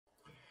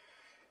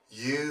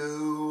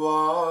You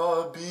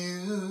are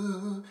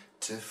beautiful,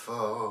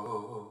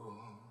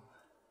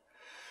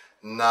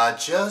 not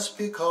just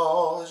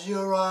because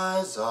your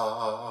eyes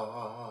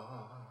are.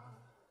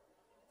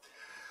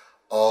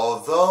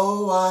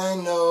 Although I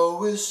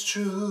know it's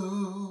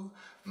true,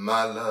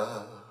 my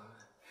love,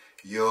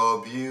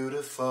 you're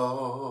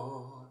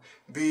beautiful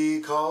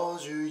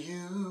because you're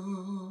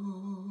you.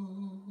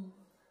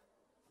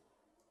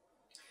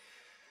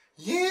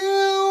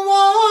 You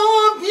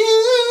are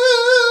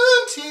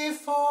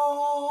beautiful,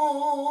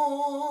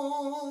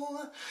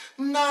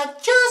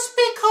 not just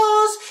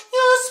because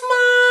your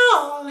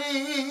smile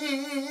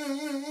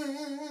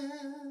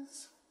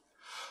is.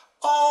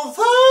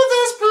 Although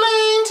there's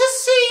plain to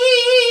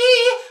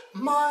see,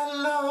 my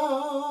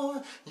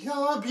love,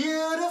 you're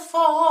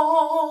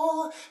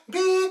beautiful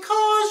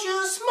because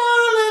you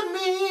smile at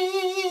me.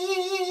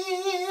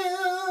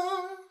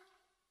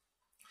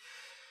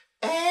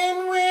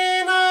 And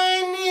when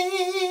I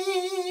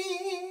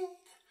need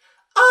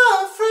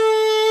a friend,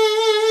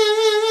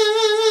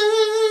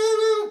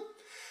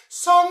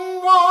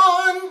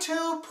 someone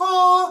to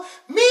pull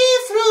me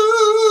through,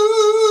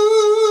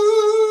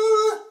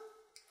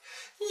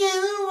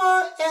 you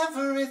are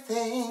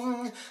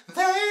everything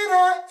that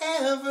I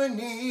ever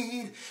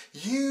need.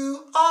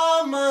 You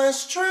are my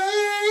strength,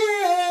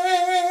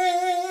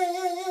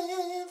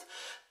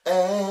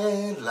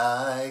 and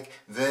like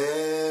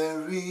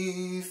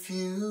very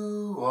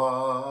few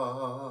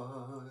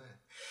are,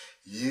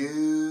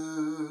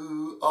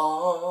 you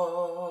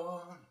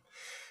are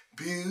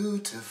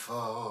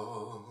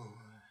beautiful.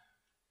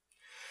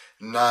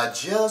 Not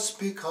just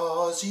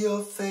because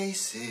your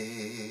face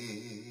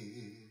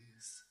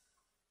is,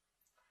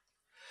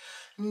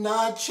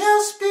 not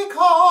just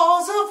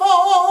because of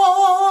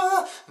all